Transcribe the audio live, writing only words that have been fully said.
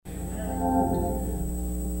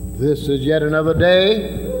This is yet another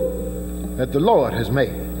day that the Lord has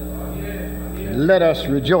made. Let us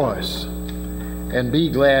rejoice and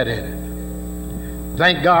be glad in it.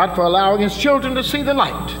 Thank God for allowing his children to see the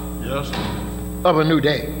light of a new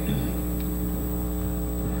day.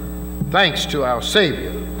 Thanks to our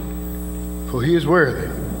Savior, for he is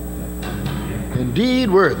worthy,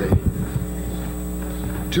 indeed worthy,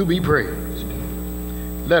 to be praised.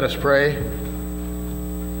 Let us pray.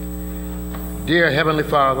 Dear Heavenly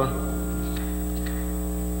Father,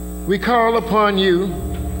 we call upon you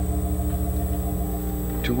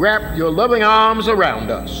to wrap your loving arms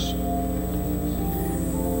around us,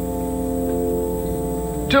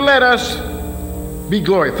 to let us be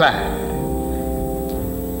glorified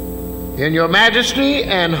in your majesty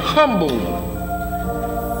and humbled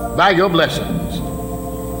by your blessings.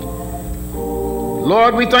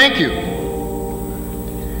 Lord, we thank you.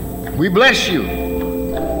 We bless you.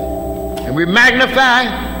 And we magnify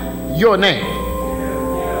your name.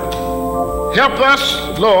 Help us,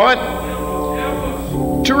 Lord,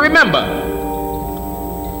 to remember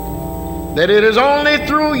that it is only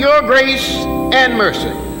through your grace and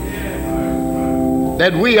mercy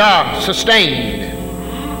that we are sustained.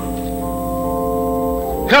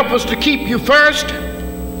 Help us to keep you first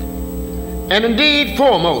and indeed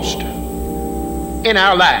foremost in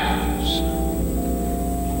our lives,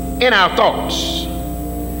 in our thoughts,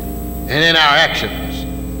 and in our actions.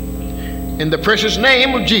 In the precious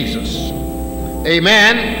name of Jesus,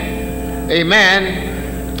 amen,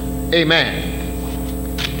 amen, amen.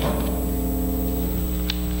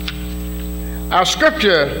 Our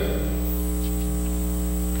scripture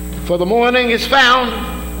for the morning is found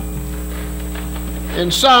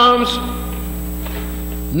in Psalms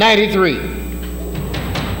 93,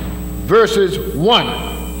 verses 1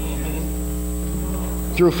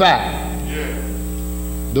 through 5.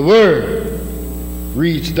 The word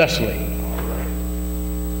reads thusly: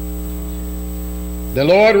 The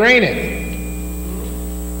Lord reigneth,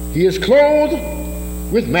 he is clothed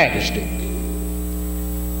with majesty.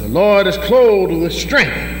 The Lord is clothed with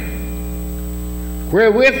strength,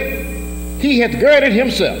 wherewith he hath girded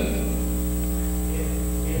himself.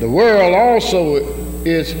 The world also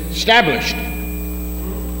is established,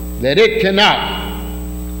 that it cannot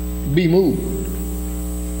be moved.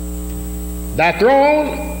 Thy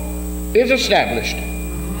throne is established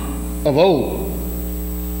of old.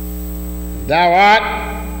 Thou art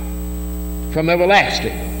from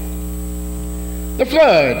everlasting. The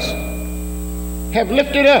floods have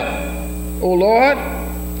lifted up, O Lord.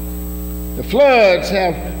 The floods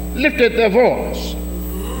have lifted their voice.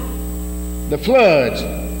 The floods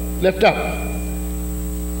lift up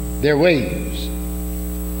their waves.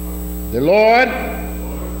 The Lord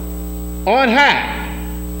on high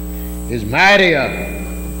is mightier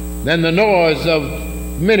than the noise of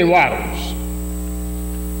many waters.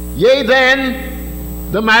 Yea,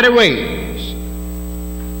 than the mighty waves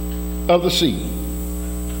of the sea.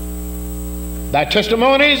 Thy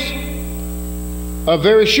testimonies are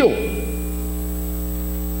very sure.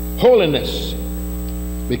 Holiness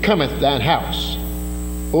becometh thine house,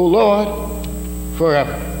 O Lord,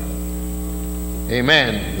 forever.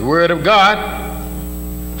 Amen. The word of God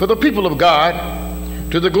for the people of God,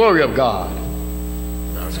 to the glory of God.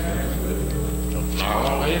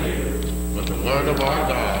 But the word of our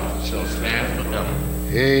God shall stand forever.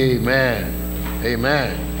 Amen.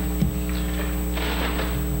 Amen.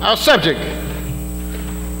 Our subject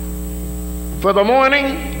for the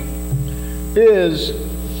morning is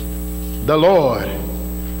the Lord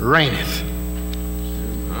reigneth.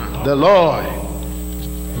 The Lord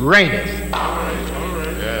reigneth.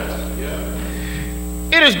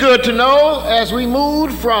 It is good to know as we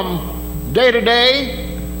move from day to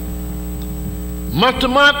day, month to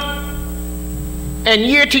month, and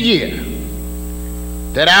year to year,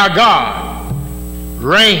 that our God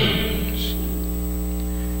reigns.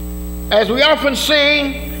 As we often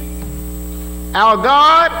sing, our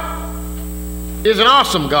God is an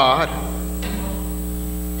awesome God.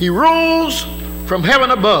 He rules from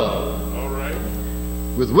heaven above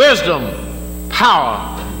with wisdom,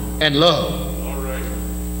 power, and love.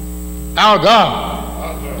 Our God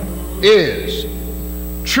is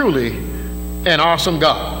truly an awesome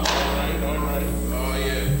God.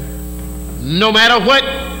 No matter what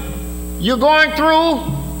you're going through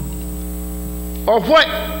or what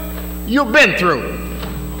you've been through,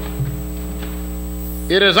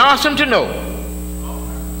 it is awesome to know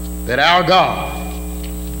that our God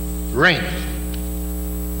reigneth.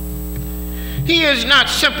 He is not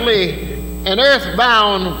simply an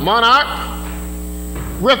earthbound monarch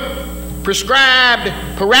with prescribed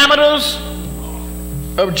parameters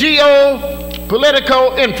of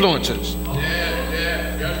political influences.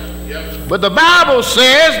 But the Bible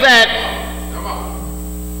says that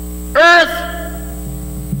earth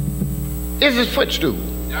is his footstool,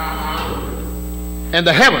 and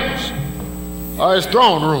the heavens are his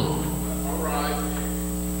throne room.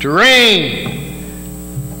 To reign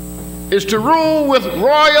is to rule with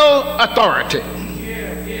royal authority.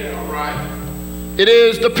 It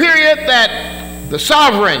is the period that the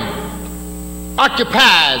sovereign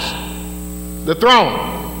occupies the throne.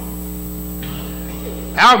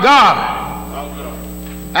 Our God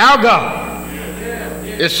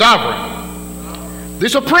is sovereign, the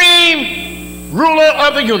supreme ruler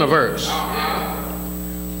of the universe,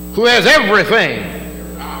 who has everything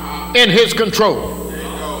in his control.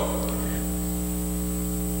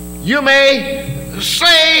 You may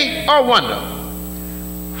say or wonder,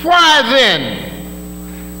 why then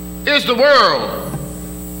is the world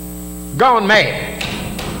gone mad?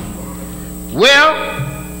 Well,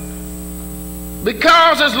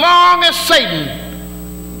 because as long as Satan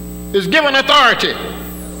is given authority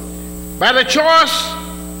by the choice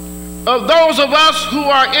of those of us who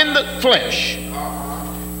are in the flesh,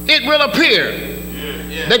 it will appear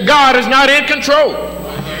that God is not in control.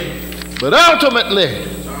 But ultimately,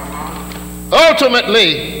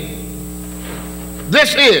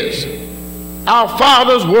 this is our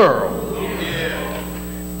Father's world,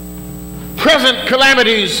 present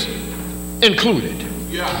calamities included.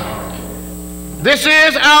 This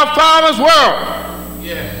is our Father's world.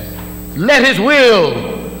 Let his will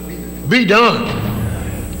be done.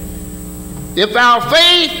 If our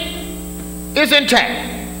faith is intact,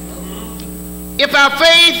 if our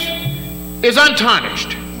faith is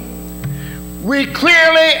untarnished, we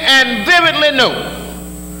clearly and vividly know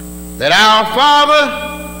that our Father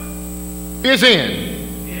is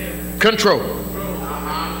in control.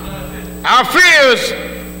 Our fears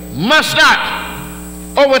must not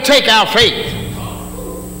overtake our faith.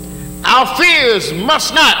 Our fears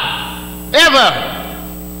must not ever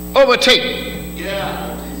overtake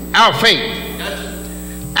our faith.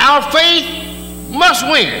 Our faith must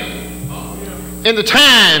win in the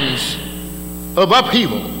times of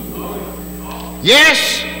upheaval.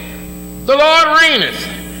 Yes, the Lord reigneth.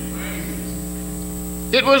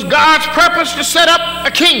 It was God's purpose to set up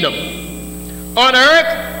a kingdom on earth,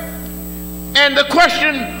 and the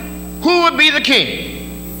question, who would be the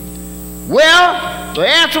king? Well, the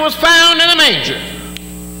answer was found in a manger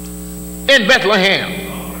in Bethlehem.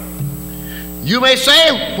 You may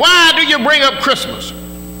say, why do you bring up Christmas?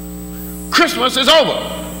 Christmas is over.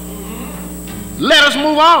 Let us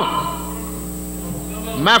move on.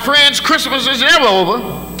 My friends, Christmas is never over.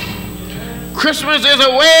 Christmas is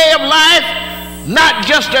a way of life, not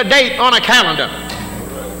just a date on a calendar.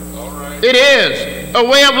 It is a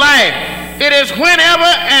way of life. It is whenever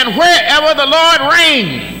and wherever the Lord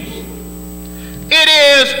reigns. It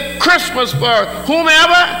is Christmas for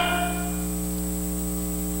whomever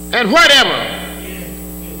and whatever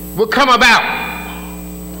will come about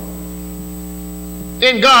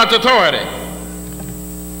in God's authority.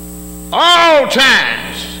 All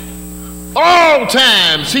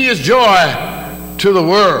times he is joy to the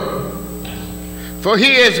world. For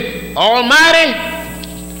he is almighty,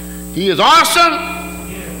 he is awesome,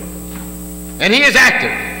 and he is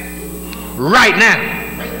active right now.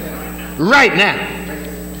 Right now.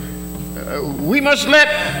 We must let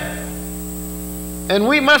and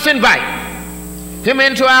we must invite him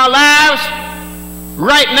into our lives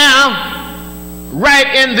right now,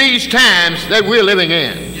 right in these times that we're living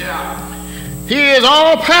in. He is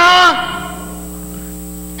all power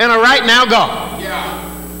and a right now God.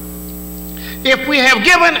 If we have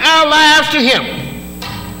given our lives to him,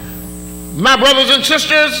 my brothers and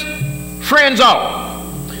sisters, friends all,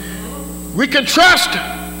 we can trust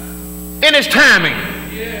in his timing.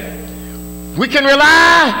 We can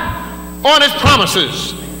rely on his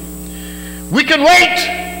promises. We can wait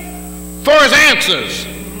for his answers.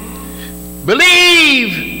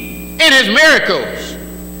 Believe in his miracles.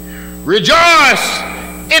 Rejoice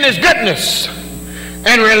in his goodness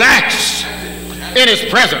and relax in his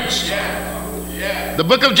presence. The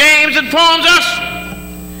book of James informs us,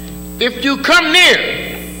 if you come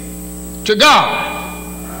near to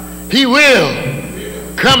God, he will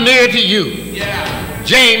come near to you.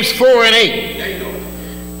 James 4:8.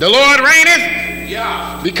 The Lord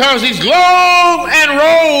reigneth because he's clothed and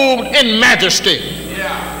robed in majesty.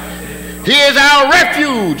 He is our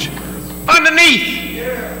refuge underneath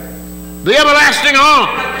the everlasting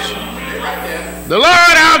arms. The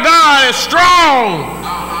Lord our God is strong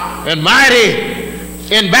and mighty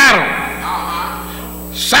in battle.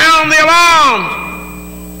 Sound the alarm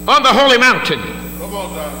on the holy mountain.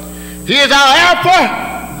 He is our Alpha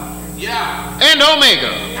and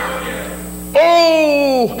Omega.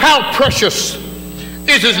 Oh, how precious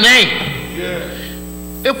is his name.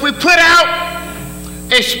 If we put out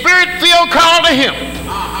a spirit-filled call to him,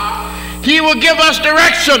 he will give us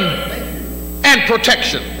direction and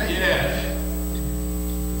protection.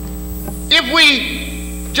 If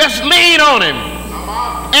we just lean on him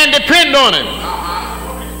and depend on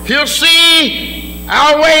him, he'll see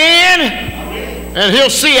our way in and he'll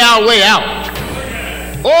see our way out.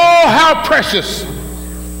 Oh, how precious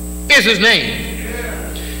is his name.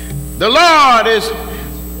 The Lord is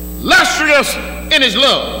lustrous in his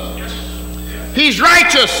love. He's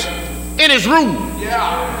righteous in his rule.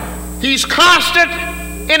 He's constant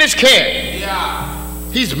in his care.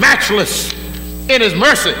 He's matchless in his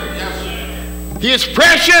mercy. He is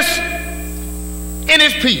precious in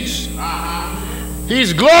his peace.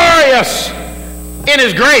 He's glorious in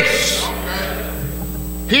his grace.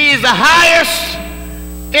 He is the highest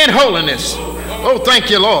in holiness. Oh, thank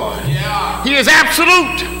you, Lord. He is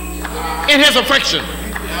absolute in his affection.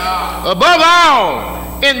 Above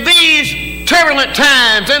all, in these turbulent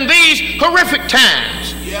times, in these horrific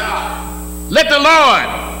times, let the Lord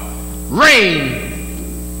reign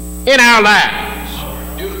in our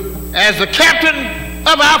lives as the captain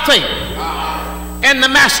of our faith and the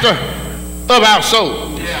master of our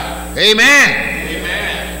soul. Amen.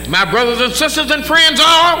 My brothers and sisters and friends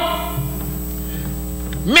all,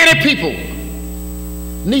 many people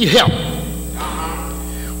need help.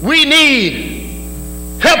 We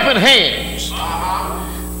need helping hands.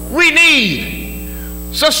 We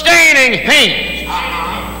need sustaining hands.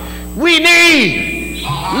 We need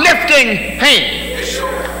lifting hands.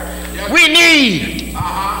 We need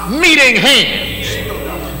meeting hands.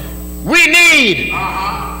 We need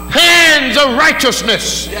hands of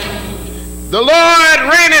righteousness. The Lord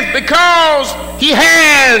reigneth because he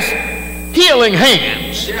has healing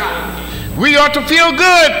hands. We ought to feel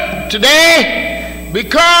good today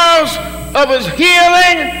because of his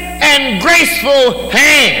healing and graceful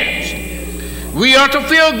hands. We ought to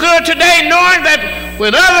feel good today knowing that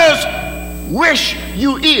when others wish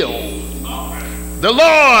you ill, the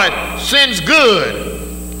Lord sends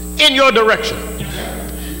good in your direction.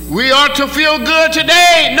 We ought to feel good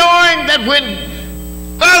today knowing that when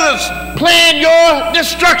others plan your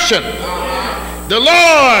destruction, the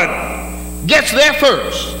Lord gets there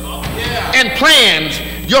first and plans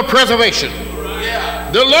your preservation.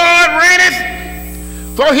 The Lord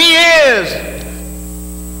reigneth, for he is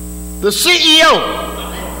the CEO,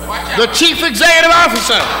 the chief executive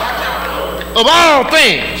officer of all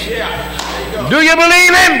things. Do you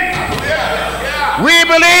believe him? We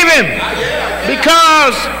believe him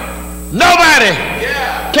because nobody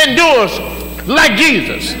can do us like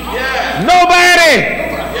Jesus. Nobody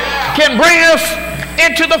can bring us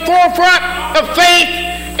into the forefront of faith,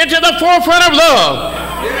 into the forefront of love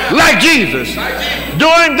like Jesus.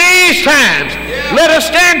 During these times, let us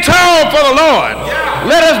stand tall for the Lord.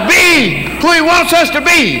 Let us be who he wants us to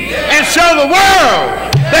be and show the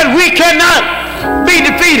world that we cannot be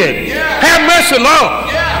defeated. Have mercy,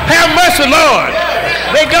 Lord. Have mercy, Lord.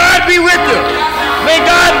 May God be with you. May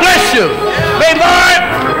God bless you.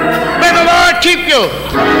 May the Lord keep you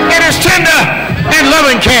in his tender and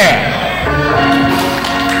loving care.